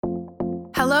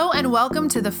Hello and welcome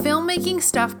to the Filmmaking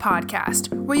Stuff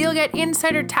podcast, where you'll get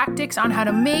insider tactics on how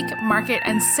to make, market,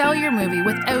 and sell your movie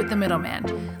without the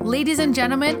middleman. Ladies and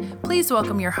gentlemen, please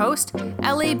welcome your host,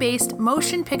 LA-based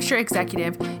motion picture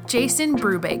executive, Jason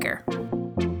Brubaker.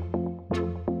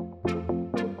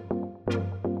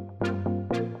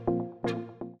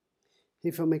 Hey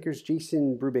filmmakers,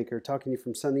 Jason Brubaker talking to you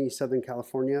from sunny Southern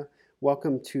California.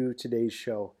 Welcome to today's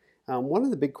show. One of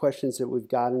the big questions that we've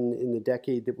gotten in the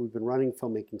decade that we've been running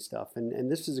Filmmaking Stuff,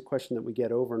 and this is a question that we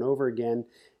get over and over again,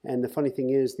 and the funny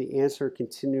thing is the answer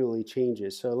continually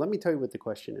changes. So let me tell you what the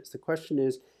question is. The question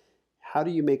is, how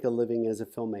do you make a living as a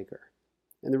filmmaker?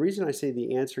 And the reason I say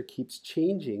the answer keeps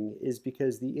changing is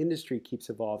because the industry keeps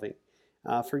evolving.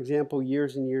 For example,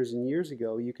 years and years and years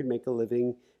ago, you could make a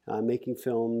living making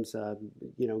films,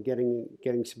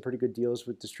 getting some pretty good deals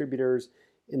with distributors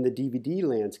in the DVD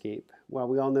landscape. Well,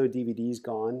 we all know DVD's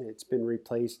gone. It's been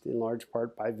replaced in large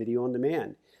part by video on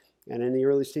demand. And in the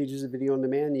early stages of video on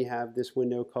demand, you have this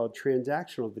window called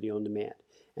transactional video on demand.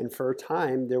 And for a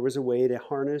time, there was a way to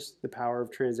harness the power of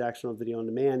transactional video on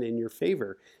demand in your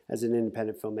favor as an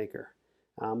independent filmmaker.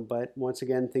 But once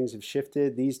again, things have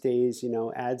shifted. These days,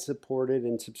 ad-supported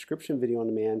and subscription video on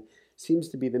demand seems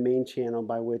to be the main channel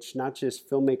by which not just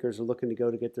filmmakers are looking to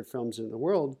go to get their films in the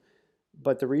world,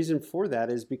 but the reason for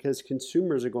that is because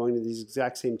consumers are going to these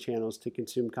exact same channels to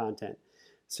consume content.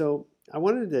 So I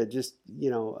wanted to just,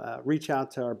 reach out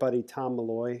to our buddy Tom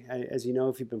Malloy. As you know,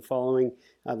 if you've been following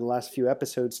the last few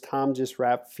episodes, Tom just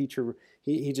wrapped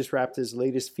he just wrapped his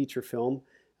latest feature film.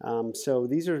 So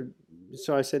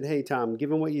I said, hey, Tom,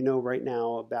 given what you know right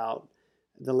now about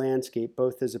the landscape,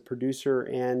 both as a producer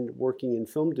and working in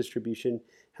film distribution,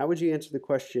 how would you answer the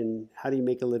question, how do you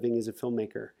make a living as a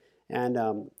filmmaker? And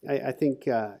I think,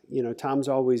 Tom's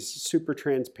always super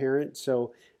transparent.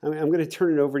 So I'm going to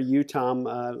turn it over to you,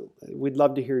 Tom. We'd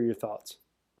love to hear your thoughts.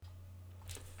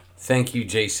 Thank you,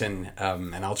 Jason.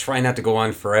 And I'll try not to go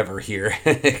on forever here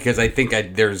because I think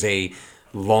there's a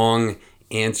long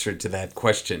answer to that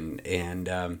question.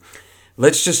 And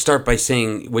let's just start by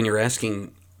saying, when you're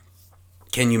asking,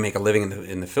 can you make a living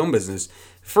in the film business?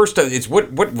 First, it's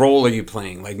what role are you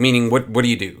playing? Like, meaning, what do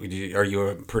you do? Are you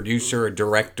a producer, a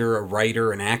director, a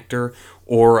writer, an actor,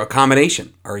 or a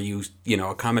combination? Are you,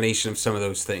 a combination of some of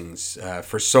those things?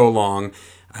 For so long,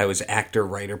 I was actor,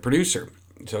 writer, producer.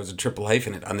 So I was a triple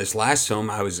hyphenate. On this last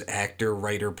film, I was actor,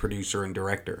 writer, producer, and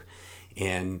director.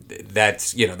 And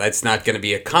that's not going to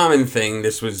be a common thing.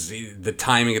 This was the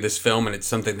timing of this film, and it's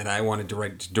something that I wanted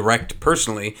to direct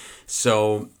personally.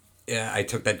 So I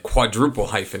took that quadruple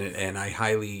hyphenate, and I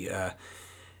highly,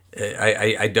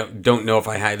 I don't know if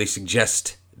I highly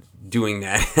suggest doing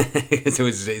that. It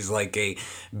was like a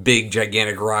big,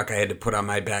 gigantic rock I had to put on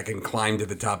my back and climb to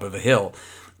the top of a hill.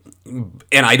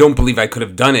 And I don't believe I could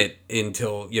have done it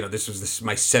until, this was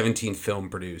my 17th film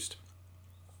produced.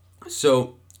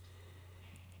 So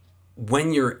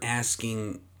when you're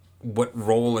asking what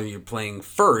role are you playing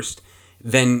first,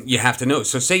 then you have to know.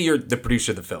 So say you're the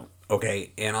producer of the film.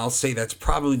 Okay, and I'll say that's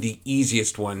probably the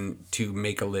easiest one to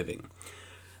make a living.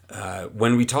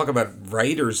 When we talk about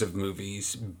writers of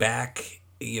movies,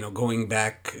 going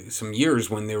back some years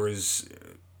when there was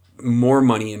more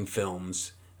money in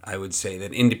films, I would say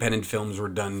that independent films were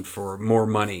done for more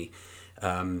money.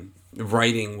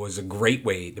 Writing was a great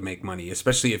way to make money,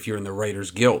 especially if you're in the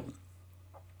Writers Guild.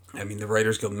 I mean, the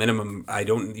Writers Guild minimum, I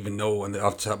don't even know off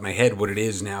the top of my head what it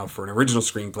is now for an original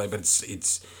screenplay, but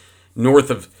it's north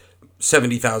of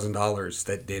 $70,000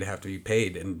 that they'd have to be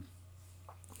paid. And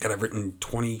I've written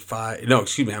 30 plus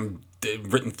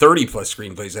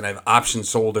screenplays, and I've option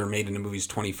sold or made into movies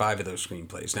 25 of those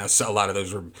screenplays. Now, a lot of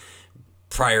those were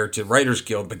prior to Writers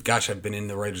Guild, but gosh, I've been in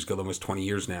the Writers Guild almost 20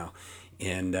 years now.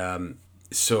 And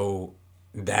so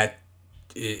that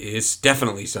is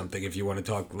definitely something if you want to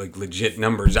talk like legit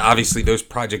numbers. Obviously, those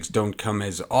projects don't come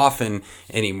as often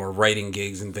anymore, writing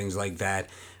gigs and things like that.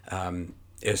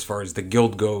 As far as the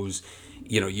guild goes,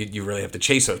 you really have to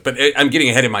chase those. But I'm getting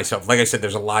ahead of myself. Like I said,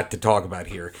 there's a lot to talk about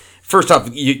here. First off,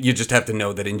 you just have to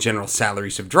know that in general,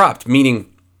 salaries have dropped,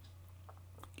 meaning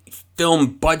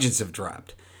film budgets have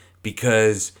dropped.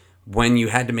 Because when you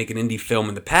had to make an indie film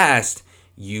in the past,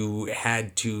 you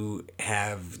had to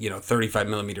have, 35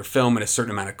 millimeter film and a certain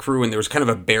amount of crew, and there was kind of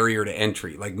a barrier to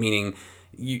entry, like meaning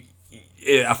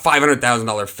a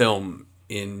 $500,000 film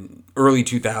in early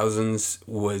 2000s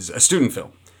was a student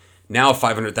film. Now a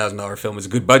 $500,000 film is a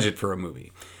good budget for a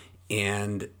movie.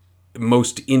 And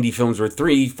most indie films were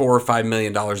 $3, $4, or $5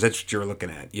 million. That's what you're looking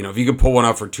at. If you could pull one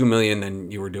off for $2 million, then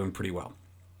you were doing pretty well.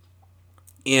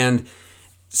 And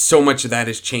so much of that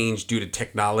has changed due to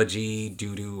technology,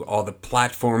 due to all the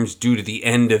platforms, due to the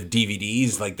end of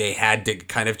DVDs. Like, they had to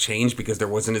kind of change because there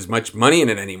wasn't as much money in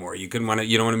it anymore. You don't want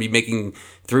to be making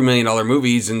 $3 million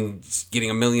movies and getting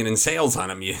 $1 million in sales on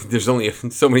them. There's only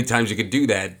so many times you could do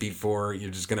that before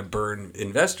you're just going to burn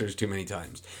investors too many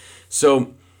times.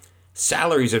 So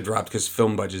salaries have dropped because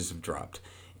film budgets have dropped.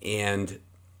 And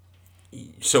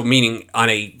so meaning on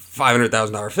a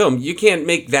 $500,000 film, you can't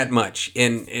make that much.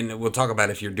 And we'll talk about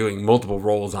if you're doing multiple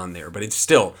roles on there, but it's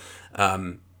still,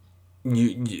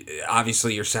 you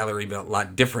obviously your salary is a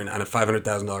lot different on a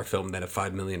 $500,000 film than a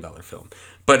 $5 million film.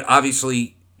 But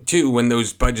obviously, too, when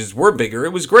those budgets were bigger,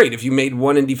 it was great. If you made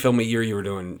one indie film a year, you were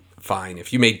doing fine.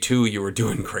 If you made two, you were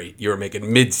doing great. You were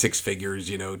making mid six figures,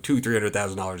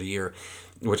 $200,000-$300,000 a year,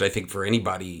 which I think for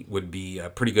anybody would be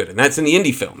pretty good. And that's in the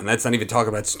indie film. And that's not even talking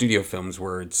about studio films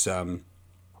where it's a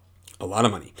lot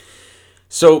of money.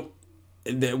 So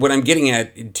what I'm getting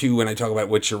at, too, when I talk about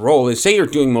what's your role is, say you're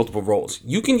doing multiple roles.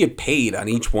 You can get paid on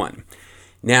each one.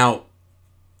 Now,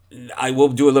 I will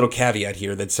do a little caveat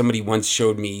here that somebody once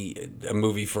showed me a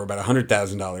movie for about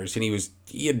 $100,000, and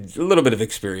he had a little bit of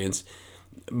experience,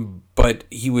 but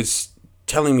he was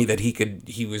telling me that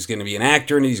he was going to be an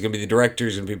actor, and he's going to be the director,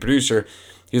 he's going to be a producer.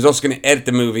 He was also going to edit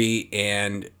the movie,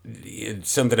 and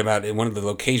something about one of the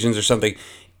locations or something.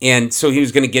 And so he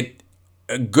was going to get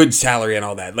a good salary and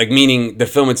all that. Like, meaning the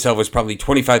film itself was probably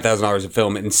 $25,000 a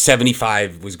film, and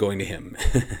 $75,000 was going to him.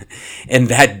 And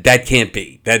that can't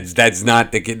be. That's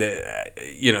not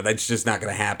that's just not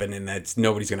going to happen, and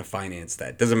nobody's going to finance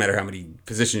that. Doesn't matter how many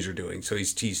positions you're doing. So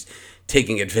he's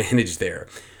taking advantage there.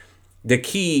 The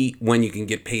key when you can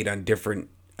get paid on different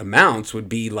amounts would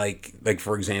be like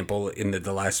for example, in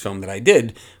the last film that I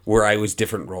did, where I was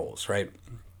different roles, right?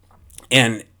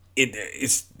 And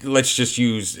it's, let's just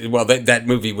use, well, that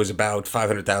movie was about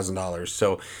 $500,000.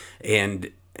 So,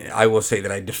 and I will say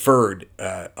that I deferred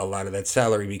a lot of that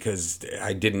salary because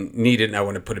I didn't need it and I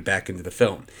want to put it back into the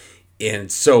film.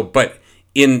 And so, but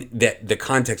in the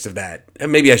context of that,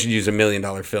 maybe I should use $1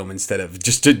 million film instead of,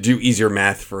 just to do easier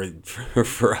math for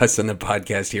us on the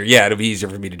podcast here. Yeah, it'll be easier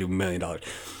for me to do $1 million.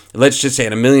 Let's just say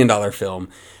in $1 million film,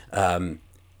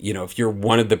 if you're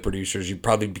one of the producers, you're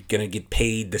probably going to get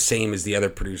paid the same as the other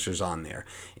producers on there.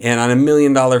 And on $1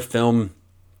 million film,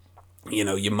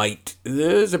 you might,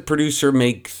 as a producer,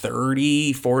 make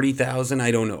 30, 40,000.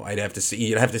 I don't know. I'd have to see.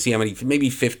 You'd have to see how many, maybe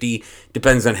 50,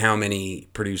 depends on how many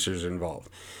producers are involved.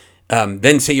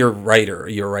 Then say you're a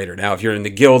writer. Now, if you're in the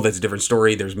guild, that's a different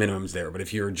story. There's minimums there. But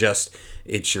if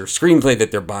it's your screenplay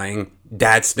that they're buying,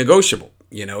 that's negotiable.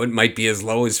 It might be as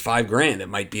low as $5,000. It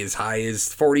might be as high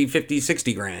as 40, 50,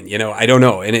 60 grand. I don't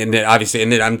know. And obviously,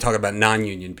 and I'm talking about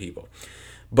non-union people.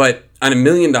 But on $1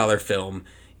 million film,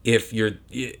 if you're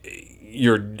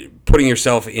putting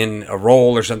yourself in a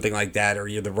role or something like that, or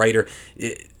you're the writer,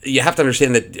 you have to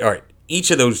understand that, all right,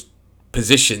 each of those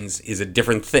positions is a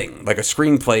different thing. Like a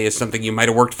screenplay is something you might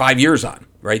have worked 5 years on,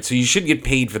 right? So you should get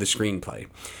paid for the screenplay.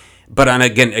 But on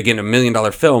again $1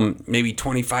 million film, maybe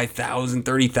 $25,000,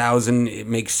 $30,000, it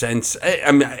makes sense.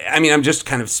 I'm just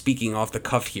kind of speaking off the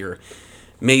cuff here.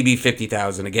 Maybe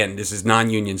 $50,000. Again, this is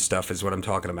non-union stuff, is what I'm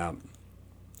talking about.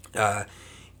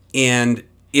 And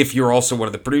if you're also one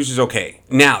of the producers, okay.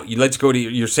 Now let's go to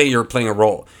you're playing a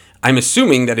role. I'm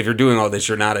assuming that if you're doing all this,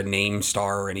 you're not a name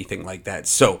star or anything like that.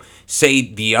 So say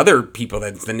the other people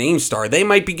that's the name star, they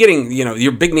might be getting,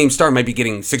 your big name star might be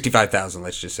getting $65,000,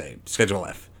 let's just say, Schedule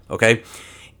F, okay?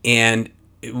 And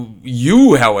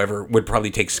you, however, would probably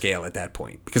take scale at that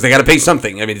point because they got to pay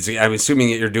something. I mean, I'm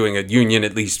assuming that you're doing a union,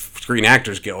 at least Screen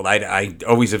Actors Guild. I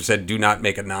always have said do not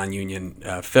make a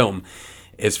non-union film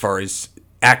as far as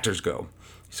actors go.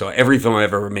 So every film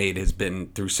I've ever made has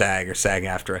been through SAG or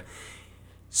SAG-AFTRA.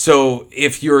 So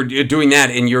if you're doing that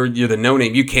and you're the no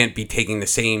name, you can't be taking the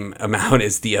same amount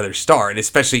as the other star, and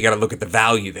especially you got to look at the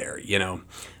value there,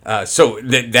 So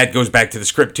that goes back to the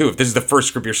script too. If this is the first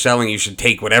script you're selling, you should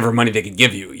take whatever money they could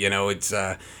give you. It's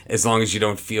as long as you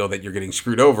don't feel that you're getting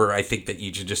screwed over. I think that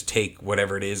you should just take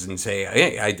whatever it is and say,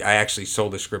 hey, I actually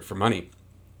sold a script for money,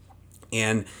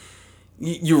 and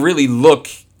you really look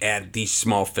at these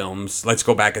small films. Let's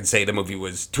go back and say the movie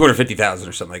was $250,000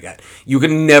 or something like that. You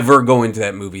can never go into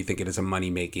that movie thinking it's a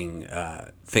money-making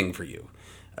thing for you.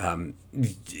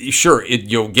 Sure,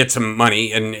 you'll get some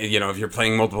money, and if you're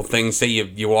playing multiple things, say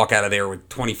you walk out of there with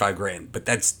 $25,000, but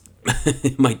that's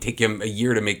it might take him a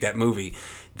year to make that movie.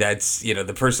 That's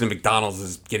the person at McDonald's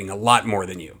is getting a lot more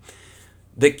than you.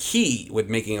 The key with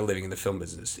making a living in the film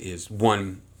business is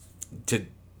one, to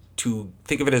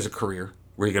think of it as a career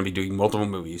where you're going to be doing multiple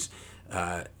movies.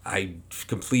 I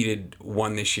completed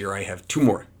one this year. I have 2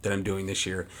 more that I'm doing this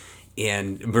year.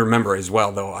 And remember as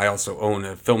well, though, I also own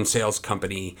a film sales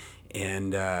company,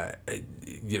 and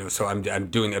so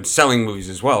I'm selling movies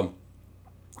as well.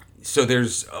 So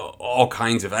there's all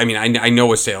kinds of. I mean, I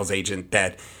know a sales agent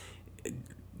that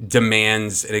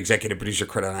demands an executive producer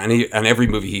credit on every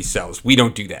movie he sells. We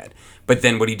don't do that. But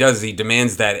then what he does is he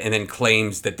demands that and then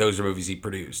claims that those are movies he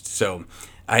produced. So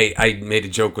I made a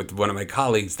joke with one of my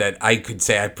colleagues that I could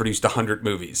say I produced 100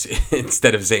 movies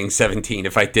instead of saying 17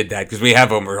 if I did that, because we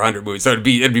have over 100 movies. So it'd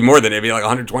be more than it. It'd be like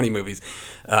 120 movies.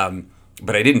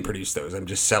 But I didn't produce those. I'm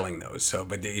just selling those. So,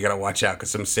 but you got to watch out,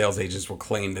 because some sales agents will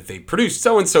claim that they produced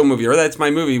so-and-so movie, or that's my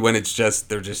movie, when it's just,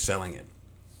 they're just selling it.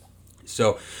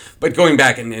 So, but going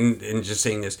back and just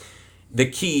saying this, the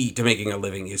key to making a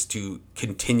living is to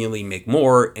continually make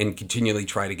more and continually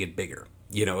try to get bigger.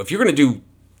 If you're going to do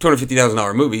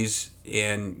 $250,000 movies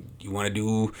and you want to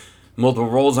do multiple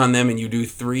roles on them and you do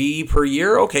 3 per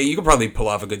year, okay, you can probably pull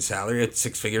off a good salary at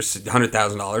 6 figures,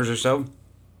 $100,000 or so.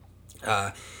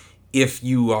 If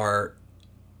you are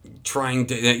trying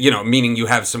to, meaning you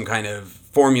have some kind of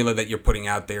formula that you're putting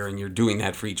out there and you're doing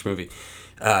that for each movie.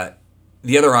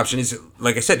 The other option is,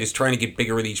 like I said, is trying to get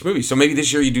bigger with each movie. So maybe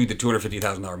this year you do the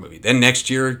 $250,000 movie. Then next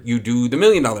year you do the $1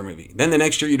 million movie. Then the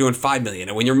next year you're doing $5 million.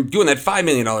 And when you're doing that $5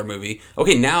 million movie,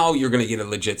 okay, now you're going to get a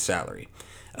legit salary.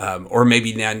 Or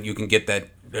maybe now you can get that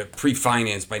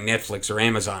pre-financed by Netflix or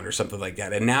Amazon or something like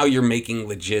that. And now you're making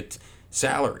legit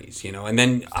salaries, And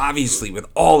then obviously with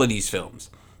all of these films,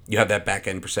 you have that back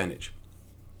end percentage.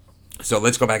 So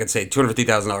let's go back and say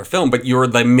 $250,000 film, but you're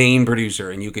the main producer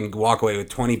and you can walk away with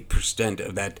 20%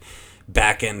 of that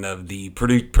back end of the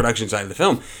production side of the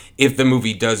film. If the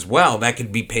movie does well, that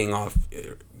could be paying off,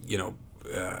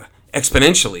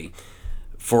 exponentially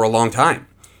for a long time.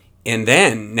 And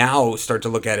then now start to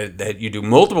look at it that you do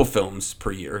multiple films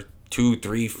per year, 2,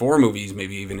 3, 4 movies,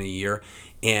 maybe even a year.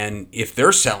 And if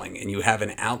they're selling and you have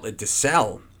an outlet to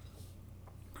sell,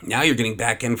 now you're getting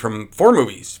back in from 4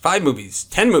 movies, 5 movies,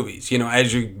 10 movies,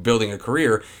 as you're building a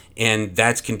career, and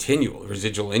that's continual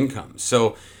residual income.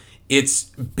 So it's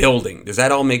building. Does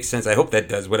that all make sense? I hope that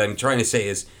does. What I'm trying to say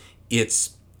is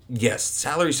yes,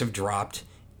 salaries have dropped,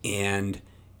 and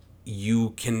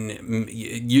you can,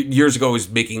 years ago was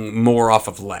making more off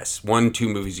of less. 1, 2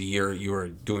 movies a year, you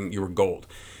were gold.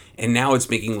 And now it's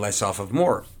making less off of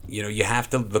more. You have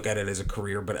to look at it as a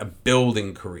career, but a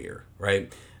building career,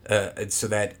 right? So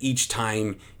that each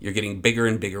time you're getting bigger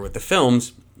and bigger with the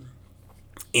films,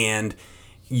 and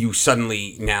you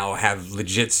suddenly now have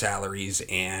legit salaries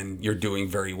and you're doing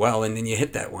very well, and then you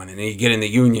hit that one, and then you get in the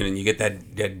union and you get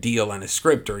that deal on a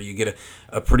script, or you get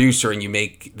a producer and you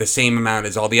make the same amount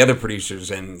as all the other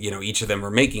producers, and each of them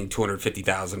are making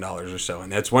 $250,000 or so,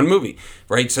 and that's one movie,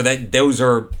 right? So that those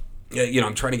are,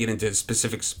 I'm trying to get into as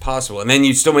specific as possible. And then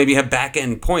you still maybe have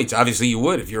back-end points. Obviously you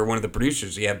would if you're one of the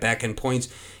producers. You have back-end points.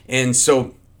 And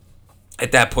so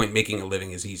at that point, making a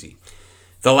living is easy.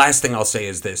 The last thing I'll say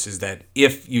is this, is that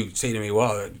if you say to me,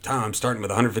 well, Tom, I'm starting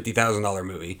with a $150,000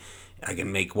 movie, I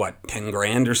can make, 10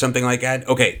 grand or something like that?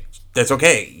 Okay, that's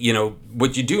okay.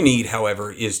 What you do need,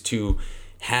 however, is to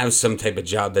have some type of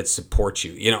job that supports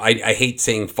you. I hate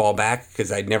saying fallback,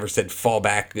 because I'd never said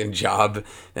fallback in job.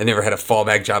 I never had a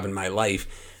fallback job in my life.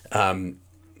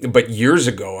 But years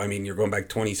ago, you're going back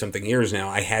 20 something years now,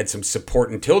 I had some support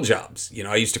until jobs.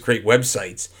 I used to create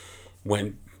websites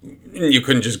when you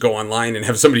couldn't just go online and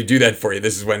have somebody do that for you.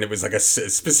 This is when it was like a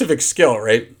specific skill,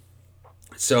 right?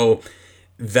 So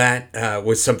that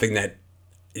was something that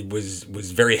it was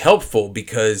very helpful,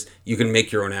 because you can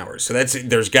make your own hours. So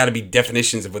there's got to be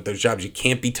definitions of what those jobs. You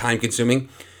can't be time consuming.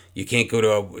 You can't go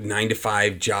to a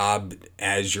 9-to-5 job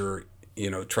as you're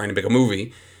trying to make a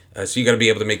movie. So you got to be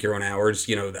able to make your own hours.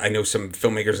 I know some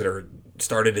filmmakers that are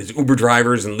started as Uber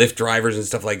drivers and Lyft drivers and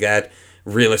stuff like that.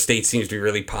 Real estate seems to be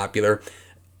really popular.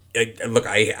 Look,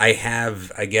 I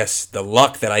have, I guess, the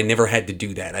luck that I never had to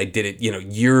do that. I did it,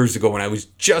 years ago when I was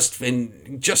just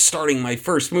starting my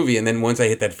first movie. And then once I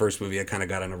hit that first movie, I kind of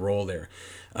got on a roll there.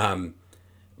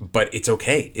 But it's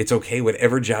okay. It's okay.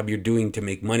 Whatever job you're doing to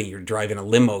make money, you're driving a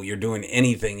limo, you're doing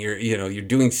anything, you're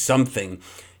doing something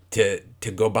to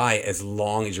go by, as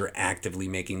long as you're actively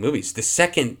making movies. The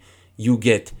second you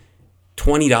get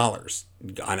 $20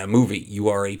 on a movie, you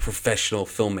are a professional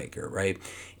filmmaker, right?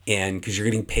 And because you're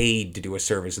getting paid to do a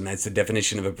service, and that's the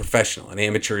definition of a professional. An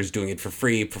amateur is doing it for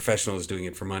free, a professional is doing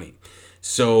it for money.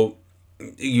 So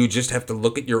you just have to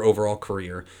look at your overall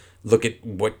career, look at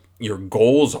what your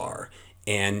goals are,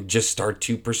 and just start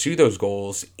to pursue those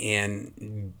goals,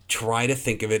 and try to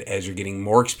think of it as you're getting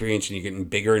more experience and you're getting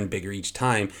bigger and bigger each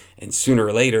time, and sooner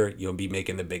or later you'll be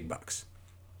making the big bucks.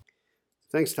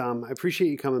 Thanks, Tom. I appreciate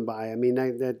you coming by. I mean,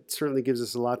 that certainly gives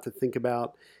us a lot to think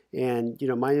about. And,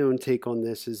 my own take on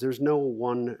this is there's no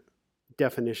one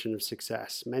definition of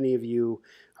success. Many of you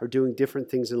are doing different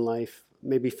things in life.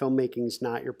 Maybe filmmaking is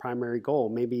not your primary goal.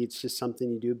 Maybe it's just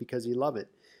something you do because you love it.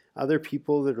 Other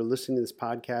people that are listening to this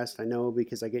podcast, I know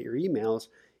because I get your emails,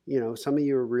 some of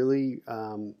you are really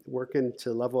working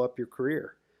to level up your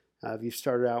career. If you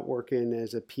started out working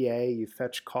as a PA, you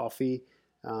fetch coffee,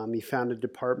 you found a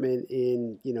department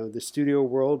in, the studio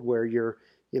world where you're,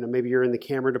 maybe you're in the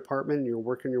camera department and you're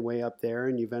working your way up there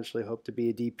and you eventually hope to be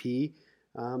a DP.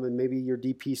 And maybe your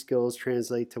DP skills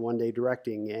translate to one day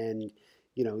directing, and,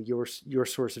 your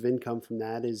source of income from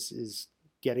that is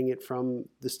getting it from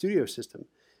the studio system.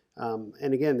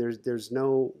 And again, there's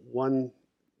no one,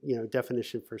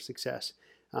 definition for success.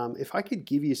 If I could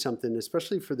give you something,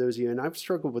 especially for those of you, and I've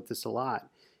struggled with this a lot,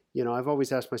 I've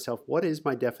always asked myself, what is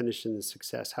my definition of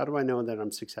success? How do I know that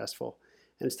I'm successful?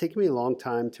 And it's taken me a long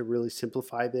time to really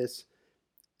simplify this.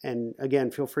 And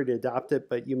again, feel free to adopt it,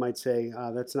 but you might say,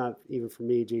 that's not even for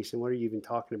me, Jason. What are you even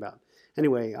talking about?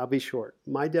 Anyway, I'll be short.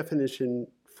 My definition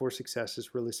for success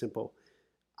is really simple.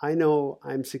 I know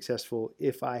I'm successful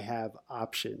if I have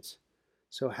options.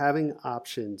 So having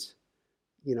options,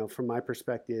 from my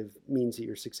perspective, means that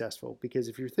you're successful. Because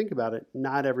if you think about it,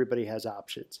 not everybody has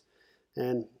options.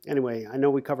 And anyway, I know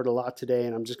we covered a lot today,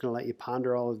 and I'm just going to let you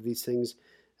ponder all of these things.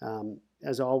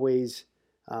 As always,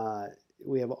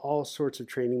 we have all sorts of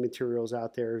training materials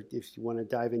out there if you want to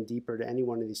dive in deeper to any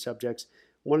one of these subjects.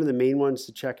 One of the main ones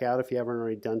to check out, if you haven't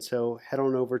already done so, head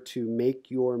on over to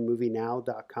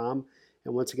makeyourmovienow.com.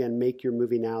 And once again,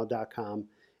 makeyourmovienow.com.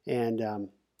 And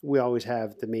we always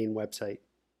have the main website.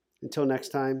 Until next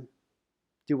time,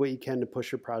 do what you can to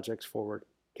push your projects forward.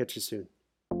 Catch you soon.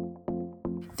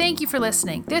 Thank you for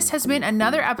listening. This has been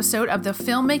another episode of the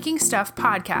Filmmaking Stuff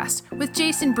podcast with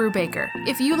Jason Brubaker.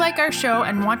 If you like our show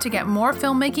and want to get more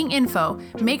filmmaking info,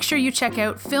 make sure you check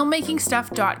out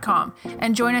filmmakingstuff.com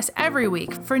and join us every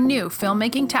week for new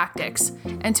filmmaking tactics.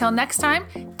 Until next time,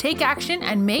 take action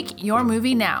and make your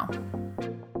movie now.